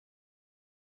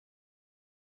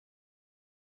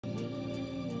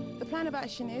plan of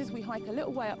action is we hike a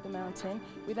little way up the mountain,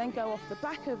 we then go off the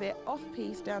back of it,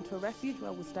 off-piste, down to a refuge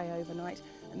where we'll stay overnight,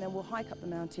 and then we'll hike up the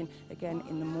mountain again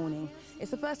in the morning. It's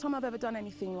the first time I've ever done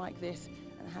anything like this,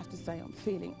 and I have to say I'm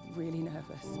feeling really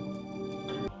nervous.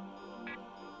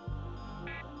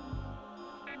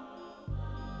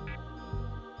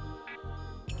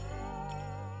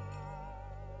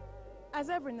 As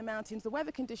ever in the mountains, the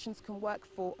weather conditions can work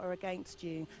for or against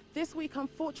you. This week,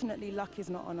 unfortunately, luck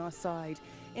is not on our side.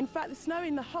 In fact, the snow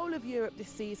in the whole of Europe this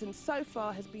season so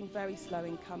far has been very slow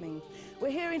in coming.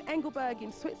 We're here in Engelberg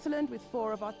in Switzerland with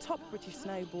 4 of our top British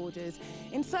snowboarders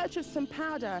in search of some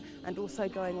powder and also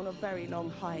going on a very long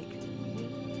hike.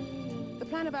 The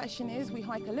plan of action is we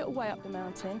hike a little way up the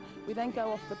mountain, we then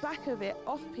go off the back of it,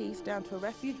 off-piste, down to a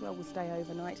refuge where we'll stay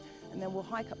overnight, and then we'll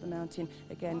hike up the mountain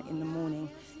again in the morning.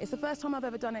 It's the first time I've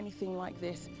ever done anything like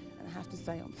this, and I have to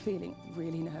say I'm feeling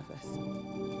really nervous.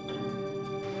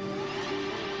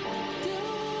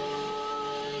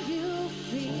 Do you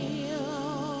feel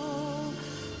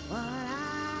what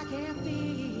I can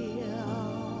feel?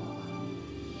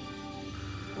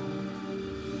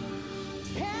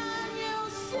 Can you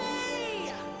see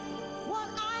what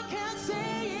I can see?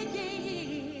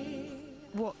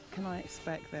 What can I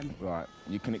expect then? Right,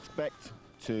 you can expect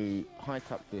to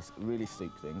hike up this really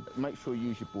steep thing. Make sure you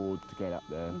use your board to get up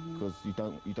there, because you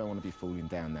don't want to be falling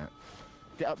down that.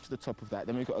 Get up to the top of that,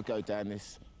 then we've got to go down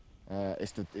this.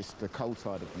 It's the cold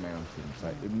side of the mountain, so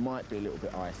it might be a little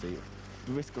bit icy.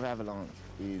 The risk of avalanche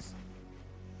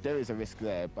there is a risk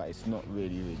there, but it's not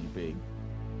really big.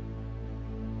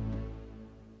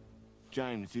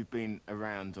 James, you've been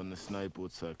around on the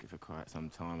snowboard circuit for quite some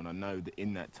time, and I know that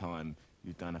in that time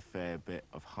you've done a fair bit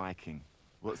of hiking.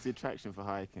 What's the attraction for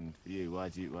hiking for you? Why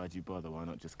do you bother? Why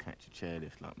not just catch a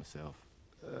chairlift like myself?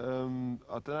 I don't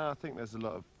know, I think there's a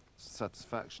lot of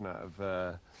satisfaction out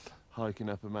of hiking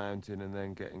up a mountain and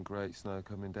then getting great snow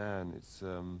coming down. It's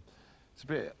a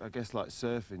bit, I guess, like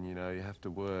surfing, you know, you have to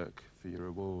work for your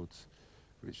rewards,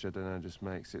 which, I don't know, just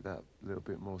makes it that little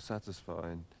bit more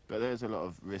satisfying. But there's a lot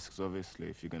of risks, obviously,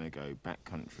 if you're going to go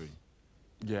backcountry.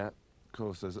 Yeah, of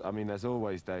course. There's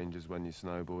always dangers when you're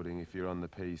snowboarding. If you're on the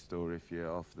piste or if you're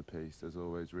off the piste, there's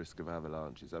always risk of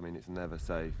avalanches. I mean, it's never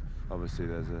safe. Obviously,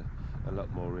 there's a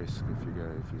lot more risk if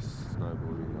you're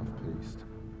snowboarding off piste.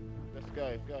 Let's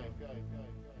go.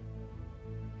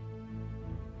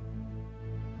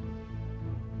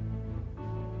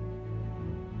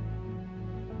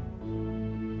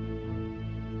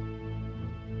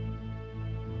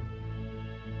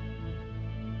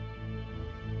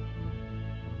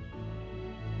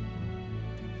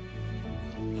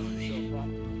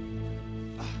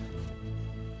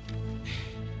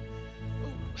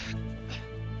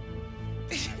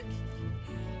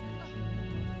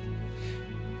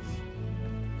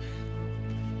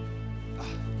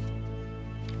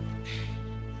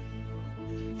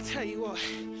 Tell you what,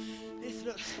 this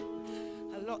looks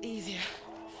a lot easier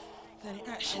than it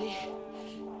actually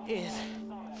is.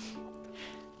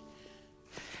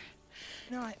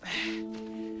 Nightmare.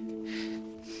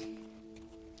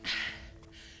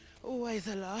 Always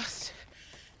the last.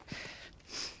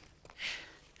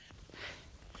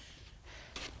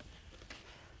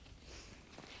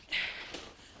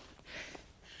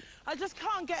 I just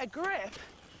can't get a grip.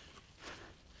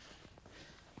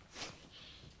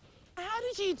 How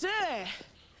did you do it?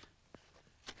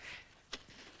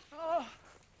 Oh.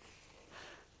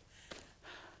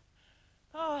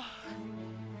 Oh.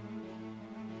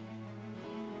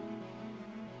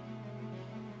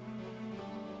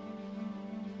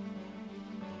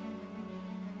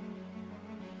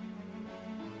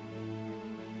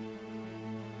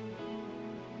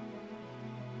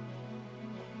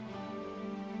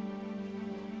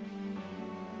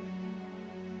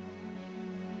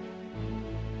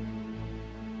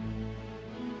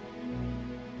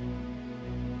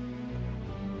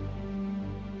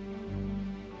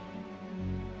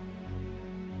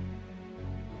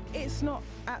 It's not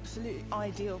absolute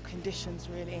ideal conditions,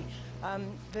 really.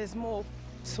 There's more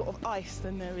sort of ice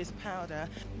than there is powder.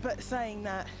 But saying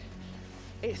that,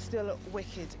 it's still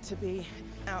wicked to be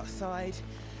outside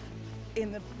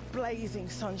in the blazing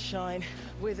sunshine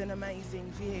with an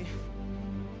amazing view.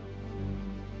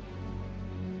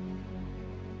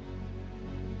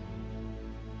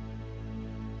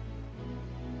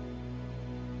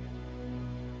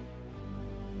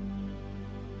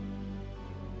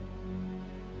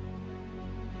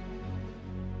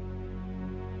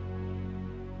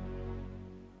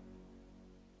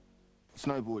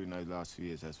 Snowboarding over the last few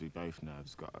years, as we both know,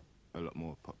 has got a lot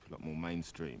more popular, a lot more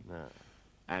mainstream. Yeah.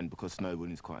 And because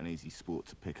snowboarding is quite an easy sport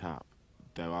to pick up,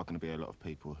 there are going to be a lot of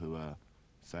people who are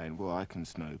saying, well, I can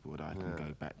snowboard, I can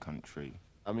go backcountry.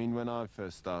 I mean, when I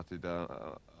first started,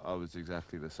 I was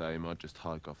exactly the same. I'd just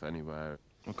hike off anywhere.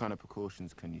 What kind of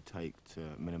precautions can you take to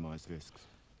minimise risks?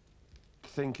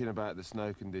 Thinking about the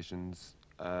snow conditions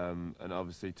and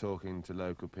obviously talking to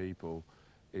local people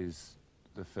is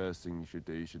the first thing you should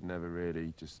do. You should never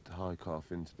really just hike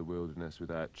off into the wilderness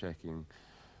without checking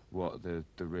what the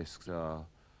risks are.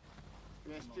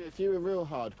 If you were real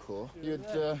hardcore,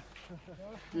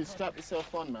 you'd strap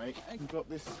yourself on, mate. You've got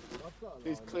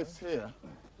these cliffs here.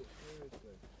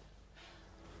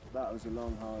 That was a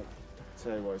long hike.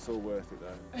 Tell you what, it's all worth it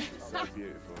though. It's so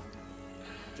beautiful.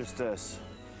 Just us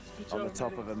on the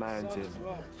top of a mountain.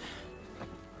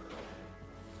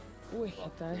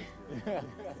 Wicked though.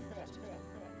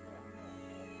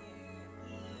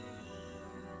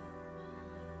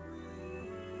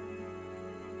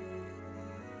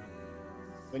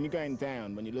 When you're going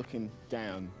down, when you're looking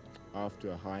down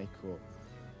after a hike or,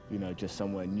 you know, just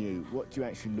somewhere new, what do you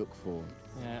actually look for?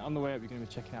 Yeah, on the way up you're going to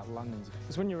be checking out the landings.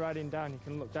 Because when you're riding down, you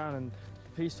can look down and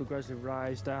the piece will gradually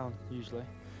rise down, usually.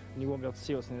 And you won't be able to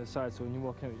see what's on the other side, so when you're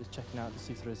walking up, you're just checking out to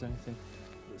see if there is anything.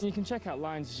 And you can check out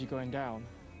lines as you're going down,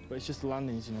 but it's just the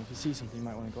landings, you know. If you see something, you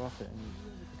might want to go off it, and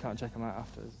you can't check them out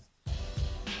afterwards.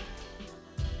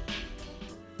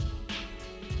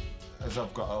 As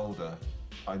I've got older,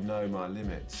 I know my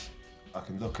limits. I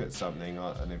can look at something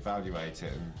and evaluate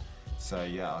it and say,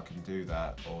 yeah, I can do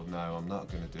that, or no, I'm not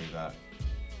going to do that.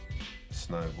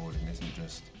 Snowboarding isn't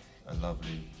just a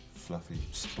lovely, fluffy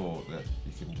sport that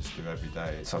you can just do every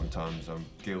day. Sometimes I'm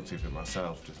guilty of it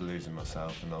myself, just losing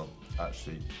myself, and I'll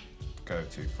actually go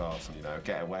too fast and, you know,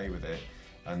 get away with it,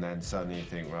 and then suddenly you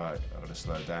think, right, I've got to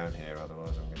slow down here,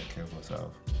 otherwise I'm going to kill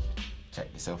myself.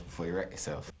 Check yourself before you wreck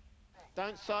yourself.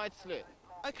 Don't side slip.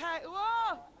 Okay,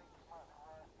 whoa!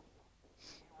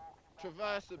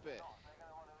 Traverse a bit.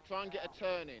 Try and get a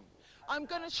turn in. I'm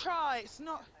gonna try, it's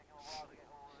not...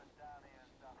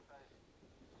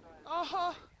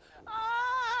 Oh!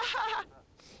 Ah!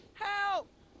 Help!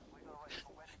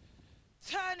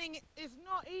 Turning is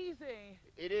not easy.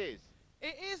 It is.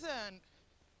 It isn't.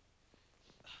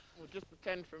 Well, just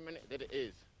pretend for a minute that it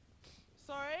is.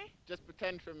 Sorry? Just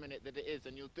pretend for a minute that it is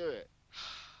and you'll do it.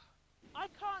 I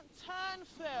can't turn,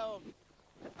 Phil.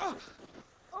 Oh!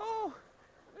 Oh!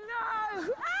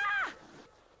 No! Ah!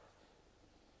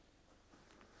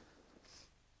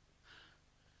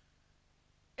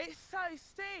 It's so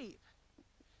steep.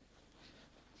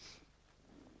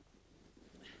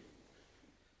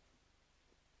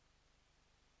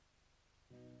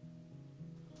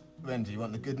 Ren, do you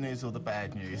want the good news or the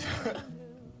bad news?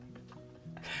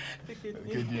 The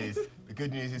good news. The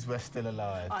good news is we're still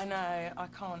alive. I know, I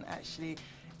can't actually.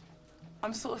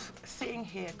 I'm sort of sitting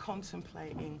here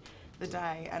contemplating the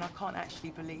day, and I can't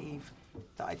actually believe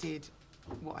that I did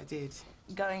what I did.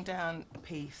 Going down a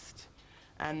piste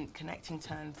and connecting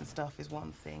turns and stuff is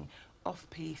one thing.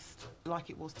 Off-piste, like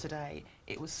it was today,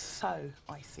 it was so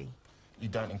icy. You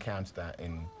don't encounter that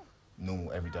in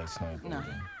normal, everyday snowboarding? No,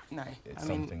 no. It's I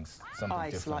mean, something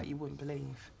ice different. like you wouldn't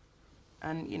believe.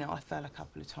 And, you know, I fell a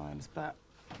couple of times, but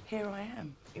here I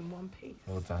am, in one piece.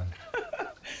 Well done.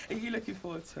 Are you looking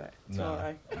forward to it No,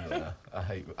 tomorrow? yeah, I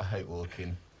hate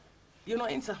walking. You're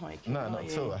not into hiking, No, are not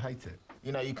you? at all. I hate it.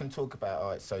 You know, you can talk about,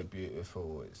 oh, it's so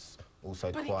beautiful, it's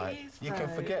also But quiet. it is, You can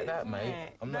though, forget that, isn't mate.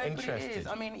 it? I'm not No, but interested. it is.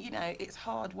 I mean, you know, it's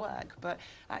hard work, but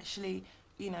actually,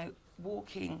 you know,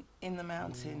 walking in the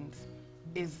mountains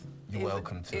is You're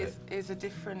welcome to it. Is a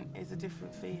different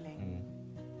feeling.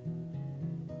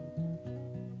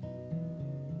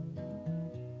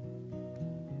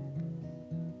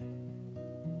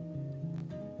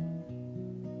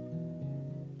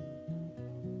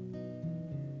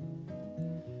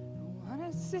 I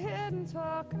wanna sit and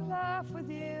talk and laugh with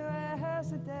you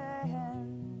as the day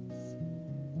ends.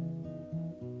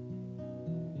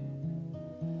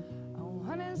 I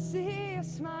wanna see your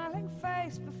smiling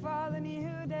face before the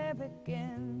new day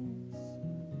begins.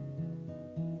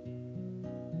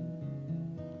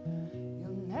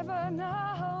 You'll never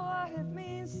know what it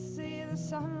means to see the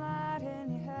sunlight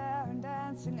in your hair and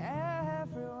dancing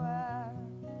everywhere.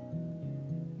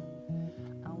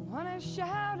 I wanna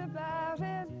shout about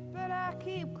it, but I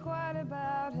keep quiet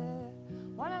about it.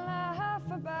 Wanna laugh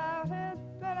about it,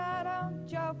 but I don't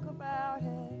joke about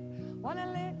it. Wanna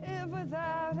live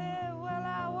without it, well,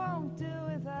 I won't do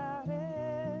without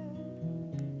it.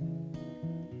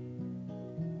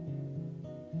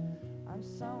 I'm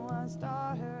someone's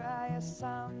daughter, I am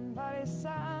somebody's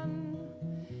son.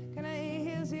 Can I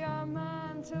ease your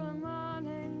mind till the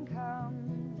morning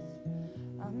comes?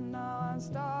 I'm no one's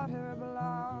daughter, I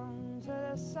belong to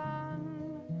the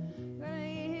sun. Gonna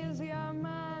ease your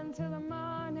mind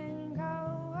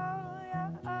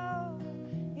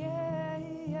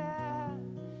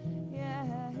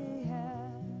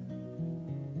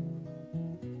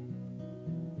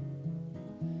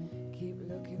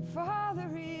for the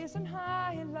reason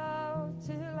high and low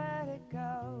to let it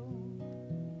go.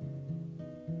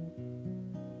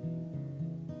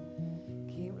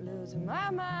 Keep losing my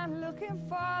mind looking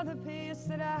for the peace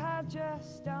that I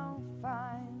just don't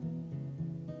find.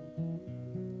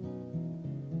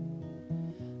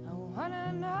 I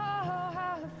wanna know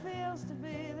how it feels to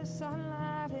be the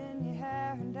sunlight in your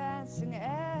hair and dancing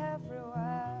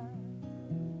everywhere.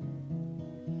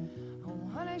 I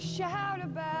wanna shout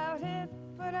about it,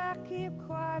 but I keep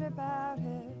quiet about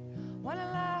it. Wanna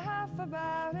laugh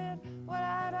about it, but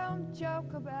I don't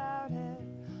joke about it.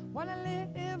 Wanna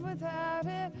live without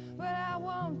it, but I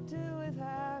won't do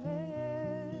without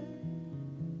it.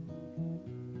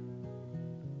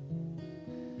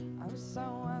 I'm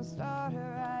someone's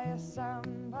daughter, I am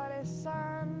somebody's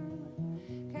son.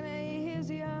 Can I ease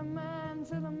your mind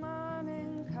till the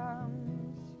morning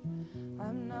comes?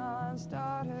 I'm no one's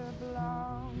daughter,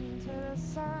 belong to the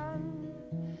sun.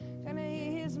 Can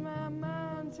I ease my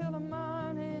mind till the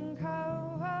morning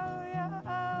comes? Oh, yeah,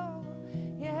 oh,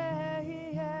 yeah,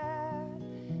 yeah,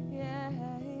 yeah,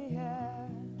 yeah.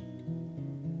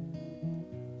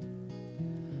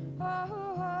 Oh,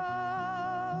 oh,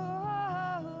 oh,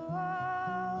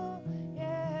 oh,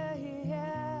 yeah,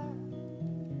 yeah.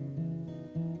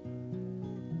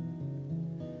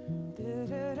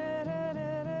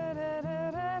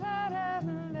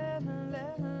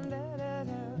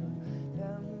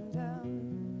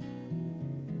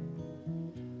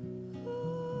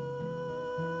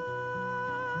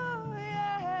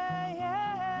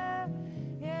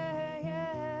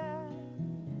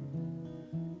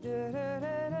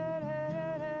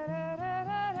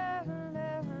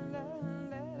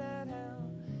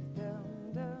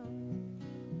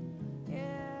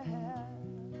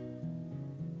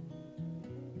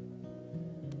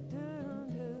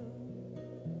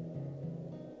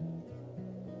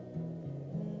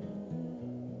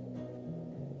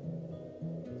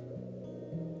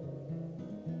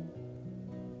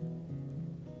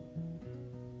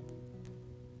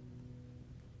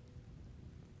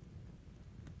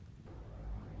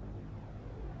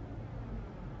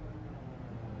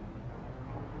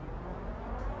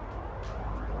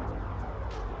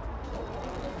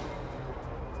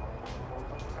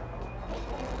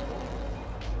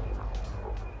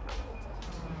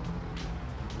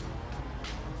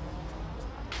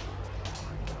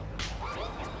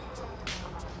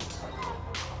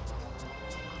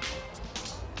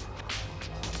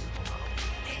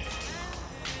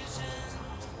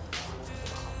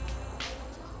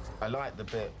 I like the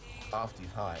bit after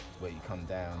you've hiked where you come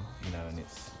down, you know, and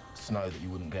it's snow that you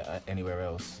wouldn't get anywhere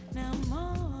else.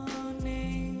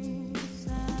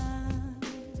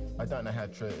 I don't know how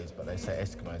true it is, but they say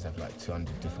Eskimos have like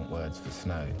 200 different words for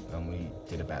snow, and we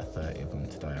did about 30 of them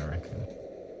today, I reckon.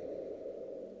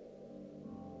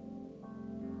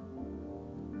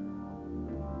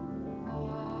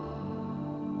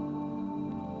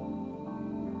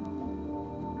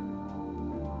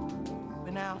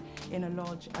 We're now in a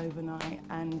lodge overnight,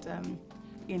 and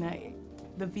you know,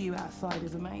 the view outside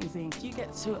is amazing. You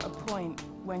get to a point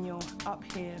when you're up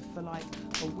here for like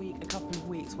a week, a couple of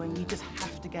weeks, when you just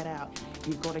have to get out.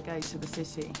 You've got to go to the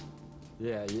city.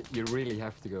 Yeah, you really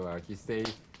have to go out. You stay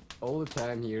all the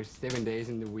time here, 7 days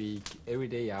in the week, every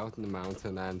day out in the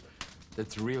mountain, and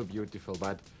that's real beautiful.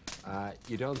 But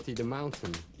you don't see the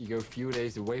mountain. You go a few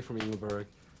days away from Engelberg,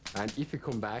 and if you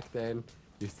come back then,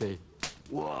 you say,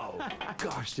 whoa,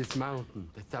 gosh, this mountain,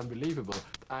 that's unbelievable.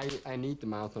 I need the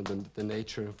mountain, the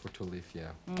nature to live,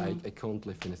 yeah. I can't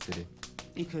live in a city.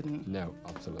 You couldn't? No,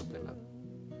 absolutely not.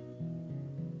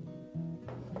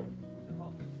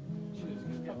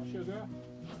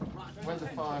 When the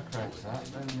fire cracks up,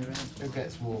 then it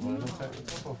gets warmer and it'll take the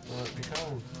top off, or it'll be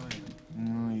cold.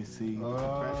 No, you see,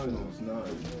 professionals know.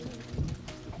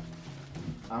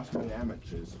 Us for the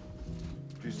amateurs.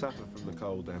 Do you suffer from the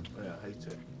cold then? Yeah, I hate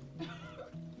it.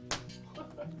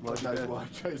 Well, that's why I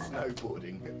chose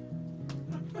snowboarding.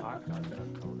 I can't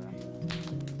stand cold out.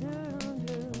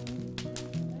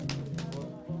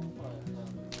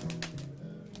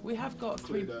 We have got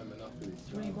three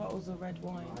bottles of red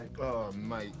wine. Oh,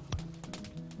 mate,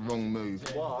 wrong move.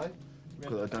 Why?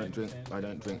 Because I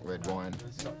don't drink red wine.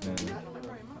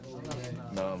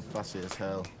 No, I'm fussy as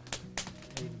hell.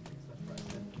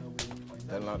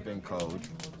 Don't like being cold.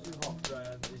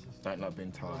 Don't like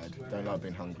being tired. Don't like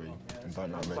being hungry. And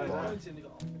don't like red wine.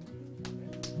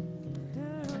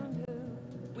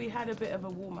 We had a bit of a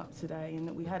warm-up today, and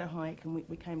we had a hike, and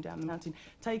we came down the mountain.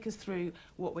 Take us through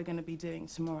what we're going to be doing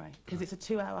tomorrow, because it's a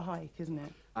 2-hour hike, isn't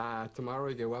it? Tomorrow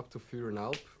you go up to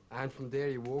Alp, and from there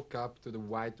you walk up to the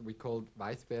we call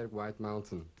White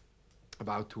Mountain.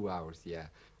 About 2 hours, yeah.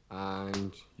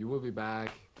 And you will be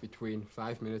back between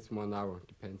 5 minutes and 1 hour.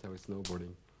 Depends how it's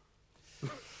snowboarding.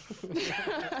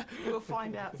 We'll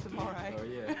find out tomorrow. Oh,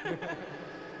 yeah.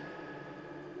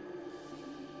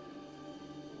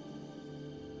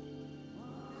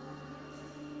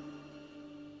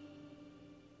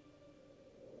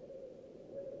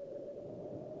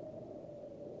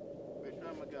 Which way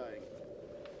am I going?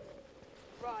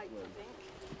 Right, I think.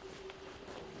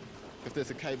 If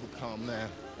there's a cable calm now.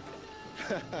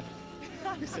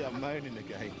 You see, I'm moaning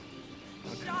again.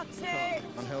 Shut it!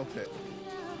 Can't help it.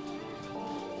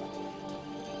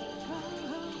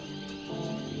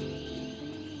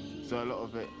 So a lot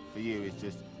of it for you is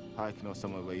just hiking off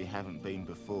somewhere where you haven't been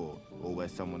before, or where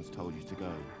someone's told you to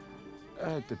go?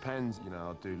 It depends, you know,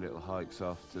 I'll do little hikes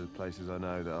off to places I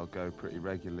know that I'll go pretty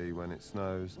regularly when it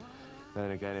snows.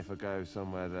 Then again, if I go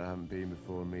somewhere that I haven't been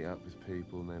before and meet up with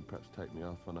people and then perhaps take me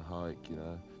off on a hike, you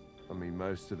know. I mean,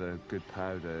 most of the good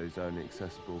powder is only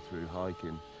accessible through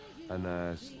hiking, and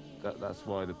that's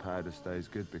why the powder stays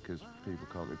good, because people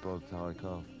can't be bothered to hike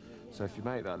off. So if you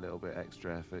make that little bit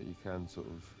extra effort, you can sort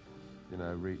of, you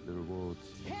know, reap the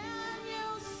rewards. Can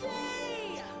you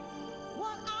see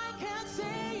what I can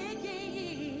see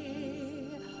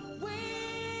again?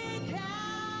 We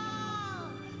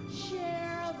can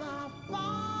share the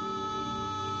fun.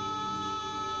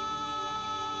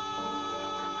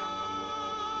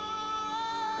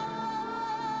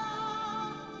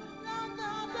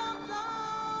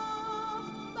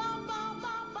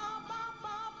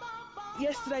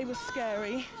 Yesterday was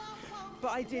scary, but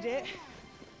I did it.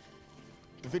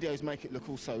 The videos make it look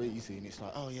all so easy, and it's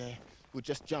like, oh yeah, we'll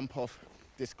just jump off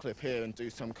this cliff here and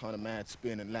do some kind of mad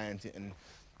spin and land it and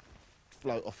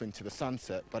float off into the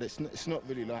sunset, but it's not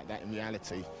really like that in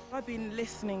reality. I've been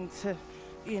listening to,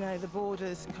 you know, the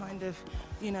boarders kind of,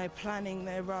 you know, planning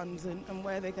their runs and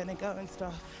where they're going to go and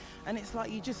stuff. And it's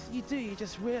like you just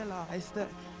realise that,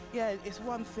 yeah, it's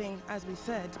one thing, as we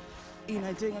said, you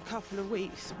know, doing a couple of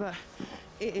weeks, but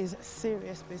it is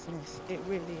serious business. It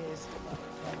really is.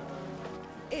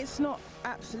 It's not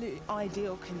absolute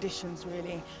ideal conditions,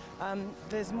 really.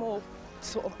 There's more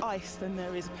sort of ice than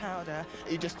there is powder.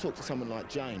 You just talk to someone like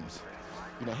James.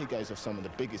 You know, he goes off some of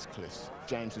the biggest cliffs.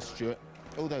 James and Stuart,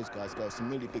 all those guys go off some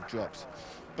really big drops.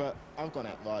 But I've gone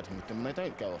out riding with them, and they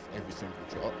don't go off every single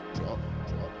drop, drop,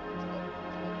 drop.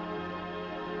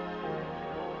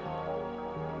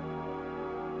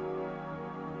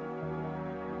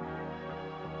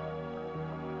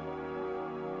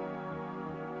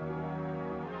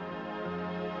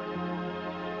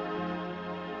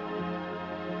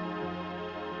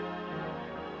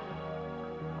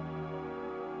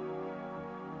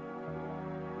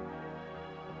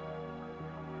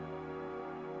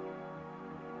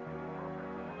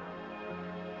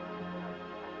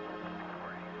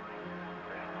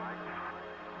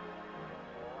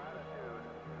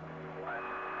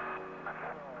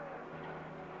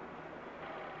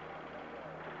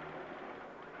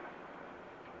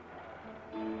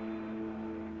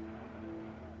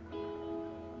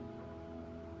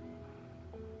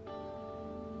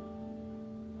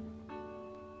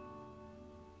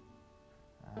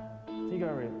 If you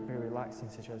go very relaxing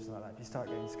situations like that, if you start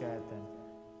getting scared, then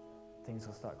things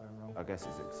will start going wrong. I guess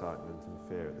it's excitement and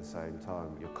fear at the same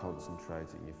time. You're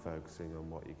concentrating, you're focusing on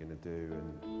what you're going to do,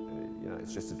 and you know,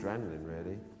 it's just adrenaline,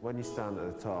 really. When you stand at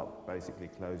the top, basically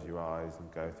close your eyes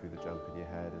and go through the jump in your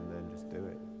head and then just do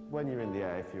it. When you're in the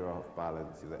air, if you're off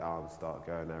balance, the arms start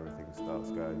going, everything starts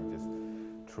going, you just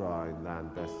try and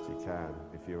land best you can.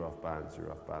 If you're off balance,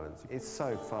 you're off balance. It's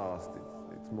so fast,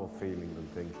 it's more feeling than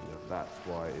thinking. That's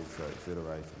why it's so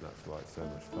exhilarating, that's why it's so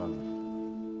much fun.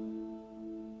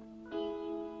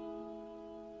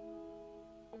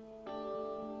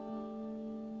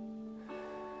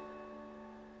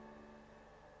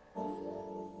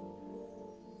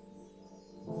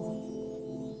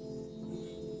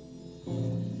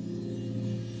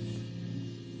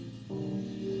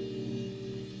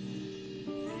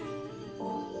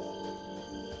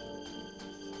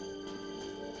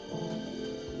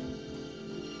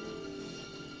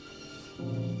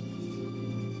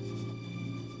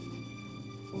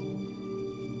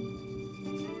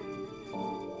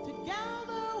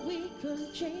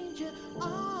 Change it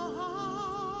all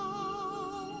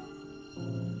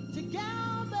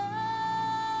together,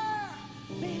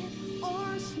 big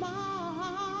or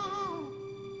small.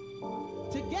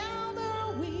 Together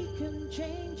we can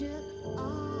change it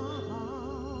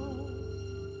all.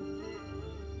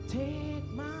 Take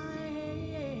my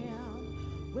hand,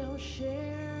 we'll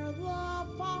share the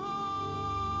fun.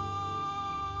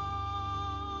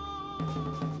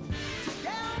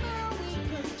 Together we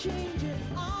can change it.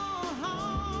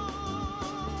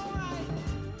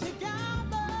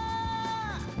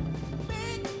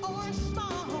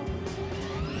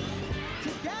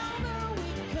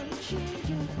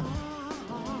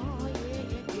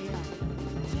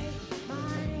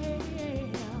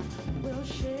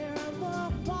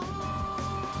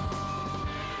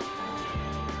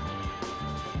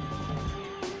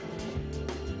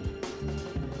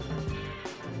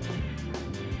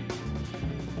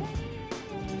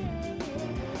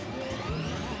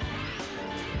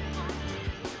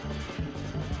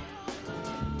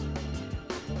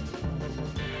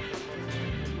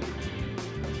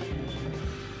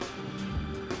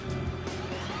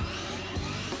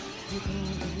 You know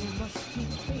you must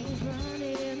keep things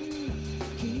running.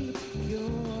 Keep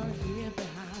your head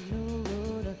behind the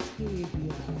road.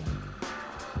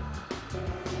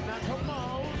 Now come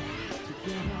on.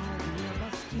 Together you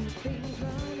must keep things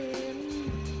running.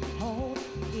 Hold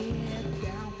it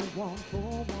down for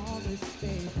one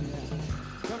mistake.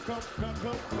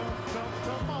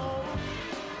 Come on.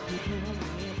 You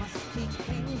know must keep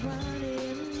things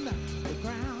running. The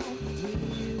ground we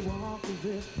walk is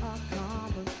with a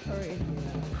common thread.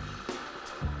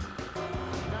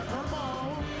 Now come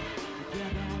on.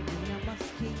 Together we must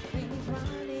keep things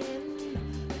running.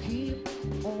 Keep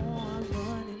on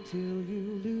running till you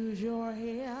lose your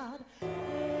head.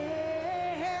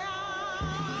 Yeah.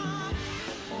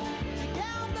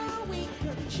 Together we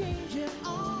can change it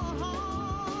all.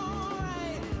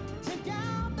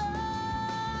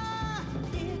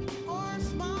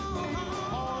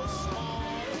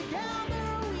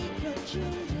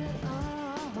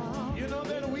 You know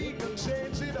that we can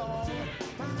change it all.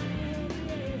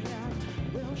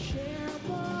 We'll share the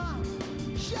fun. We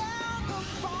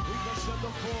can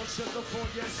share the fall,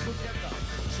 yes, together.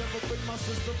 Share it with my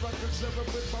sister, I can share it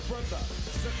with my brother.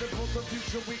 Send it for the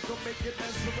future, we can make it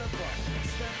last forever.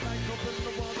 Stand like up in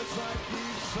the water, time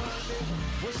keeps turning.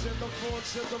 We'll share the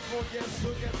fall, yes,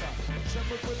 together. Share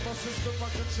it with my sister, I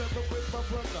can share it with my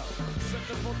brother. Send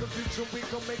it for the future, we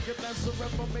can make it last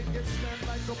forever. Make it stand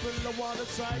like up in the water,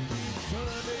 time keeps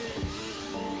turning.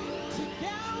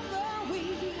 Together we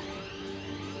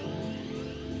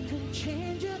can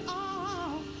change it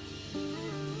all.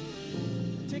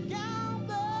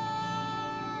 Together,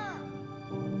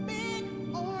 big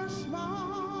or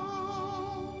small.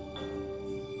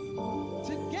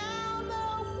 Together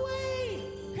we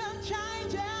can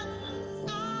change it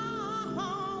all.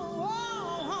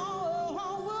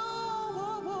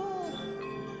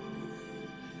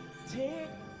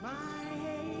 Take my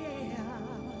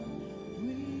hand,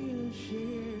 we'll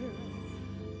share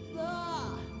the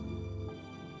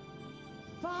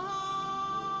fun.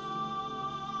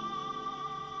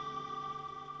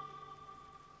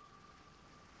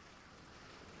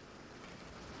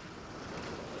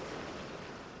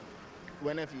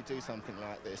 Whenever you do something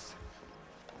like this,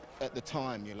 at the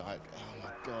time you're like, oh my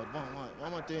God, why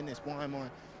am I doing this? Why am I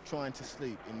trying to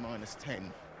sleep in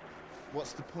 -10?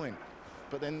 What's the point?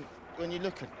 But then when you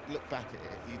look back at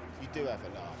it, you do have a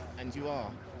laugh, and you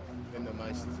are in the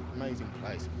most amazing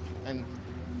place. And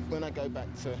when I go back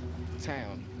to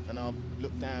town and I'll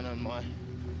look down on my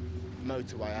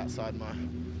motorway outside my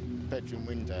bedroom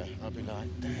window, I'll be like,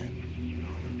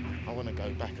 damn, I want to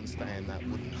go back and stay in that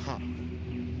wooden hut.